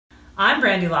I'm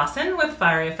Brandy Lawson with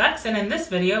FieryFX, and in this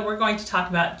video we're going to talk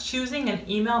about choosing an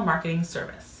email marketing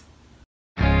service.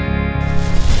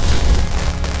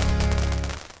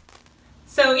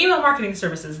 So email marketing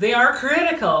services, they are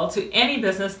critical to any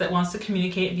business that wants to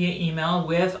communicate via email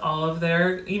with all of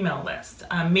their email list.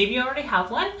 Maybe you already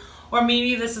have one, or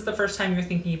maybe this is the first time you're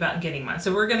thinking about getting one.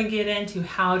 So we're going to get into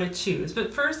how to choose.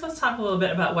 But first, let's talk a little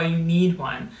bit about why you need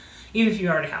one, even if you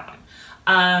already have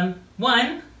one.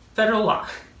 One, federal law.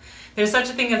 There's such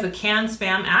a thing as a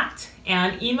CAN-SPAM Act,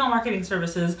 and email marketing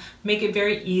services make it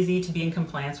very easy to be in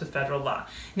compliance with federal law.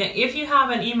 Now, if you have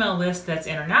an email list that's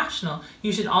international,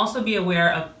 you should also be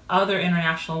aware of other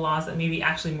international laws that may be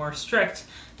actually more strict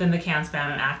than the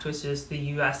CAN-SPAM Act, which is the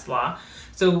US law.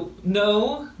 So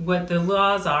know what the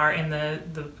laws are in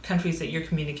the countries that you're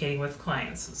communicating with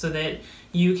clients so that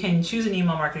you can choose an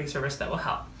email marketing service that will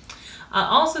help.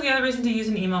 Also, the other reason to use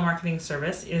an email marketing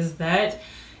service is that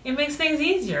it makes things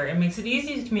easier. It makes it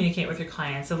easy to communicate with your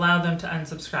clients, allow them to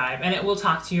unsubscribe, and it will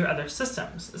talk to your other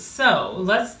systems. So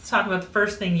let's talk about the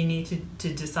first thing you need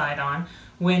to decide on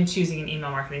when choosing an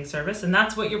email marketing service, and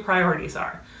that's what your priorities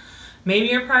are. Maybe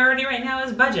your priority right now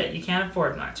is budget. You can't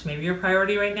afford much. Maybe your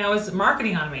priority right now is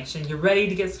marketing automation. You're ready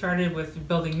to get started with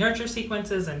building nurture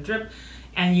sequences and drip,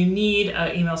 and you need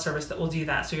an email service that will do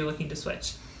that, so you're looking to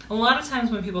switch. A lot of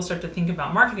times when people start to think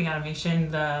about marketing automation,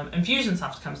 the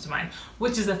Infusionsoft comes to mind,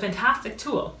 which is a fantastic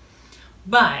tool.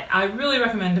 But I really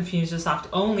recommend Infusionsoft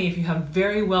only if you have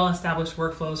very well-established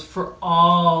workflows for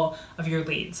all of your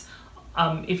leads.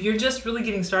 If you're just really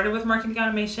getting started with marketing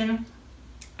automation,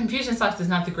 Infusionsoft is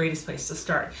not the greatest place to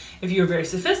start. If you're very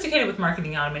sophisticated with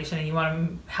marketing automation and you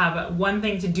want to have one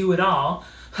thing to do it all,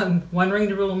 one ring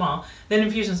to rule them all, then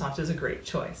Infusionsoft is a great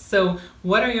choice. So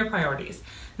what are your priorities?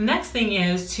 The next thing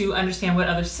is to understand what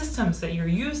other systems that you're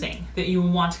using that you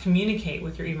want to communicate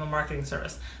with your email marketing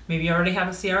service. Maybe you already have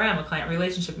a CRM, a client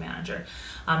relationship manager.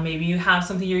 Maybe you have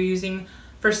something you're using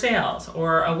for sales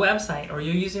or a website, or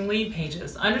you're using lead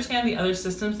pages. Understand the other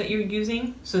systems that you're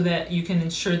using so that you can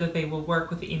ensure that they will work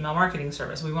with the email marketing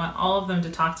service. We want all of them to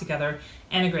talk together,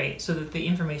 integrate, so that the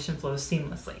information flows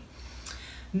seamlessly.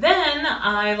 Then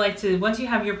I like to, once you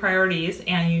have your priorities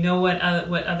and you know what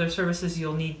other services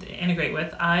you'll need to integrate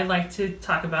with, I like to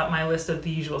talk about my list of the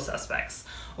usual suspects,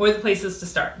 or the places to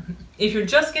start. If you're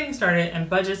just getting started and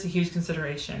budget's a huge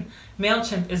consideration,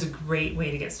 MailChimp is a great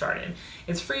way to get started.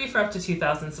 It's free for up to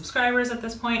 2,000 subscribers at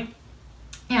this point,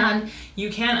 and you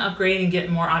can upgrade and get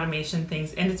more automation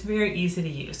things, and it's very easy to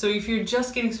use. So if you're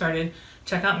just getting started,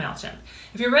 check out MailChimp.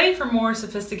 If you're ready for more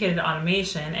sophisticated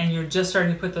automation and you're just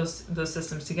starting to put those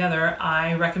systems together,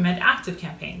 I recommend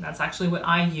ActiveCampaign. That's actually what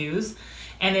I use,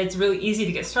 and it's really easy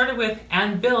to get started with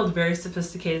and build very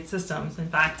sophisticated systems. In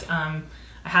fact, I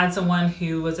had someone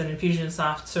who was an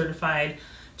Infusionsoft certified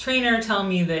trainer tell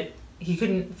me that he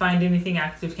couldn't find anything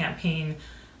ActiveCampaign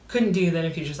couldn't do that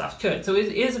Infusionsoft could. So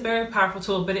it is a very powerful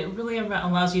tool, but it really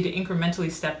allows you to incrementally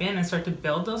step in and start to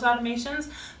build those automations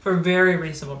for a very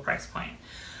reasonable price point.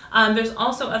 There's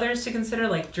also others to consider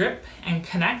like Drip and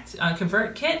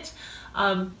ConvertKit.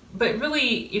 But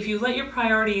really, if you let your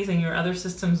priorities and your other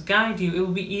systems guide you, it will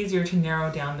be easier to narrow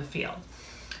down the field.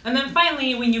 And then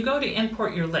finally, when you go to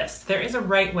import your list, there is a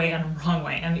right way and a wrong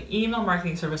way, and the email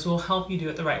marketing service will help you do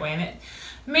it the right way. And it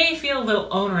may feel a little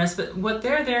onerous, but what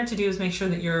they're there to do is make sure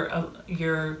that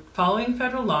you're following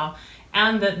federal law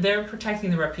and that they're protecting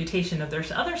the reputation of their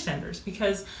other senders,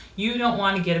 because you don't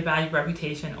want to get a bad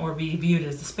reputation or be viewed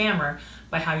as a spammer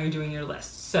by how you're doing your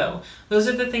list. So those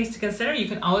are the things to consider. You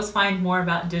can always find more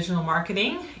about digital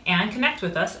marketing and connect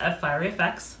with us at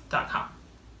FieryFX.com.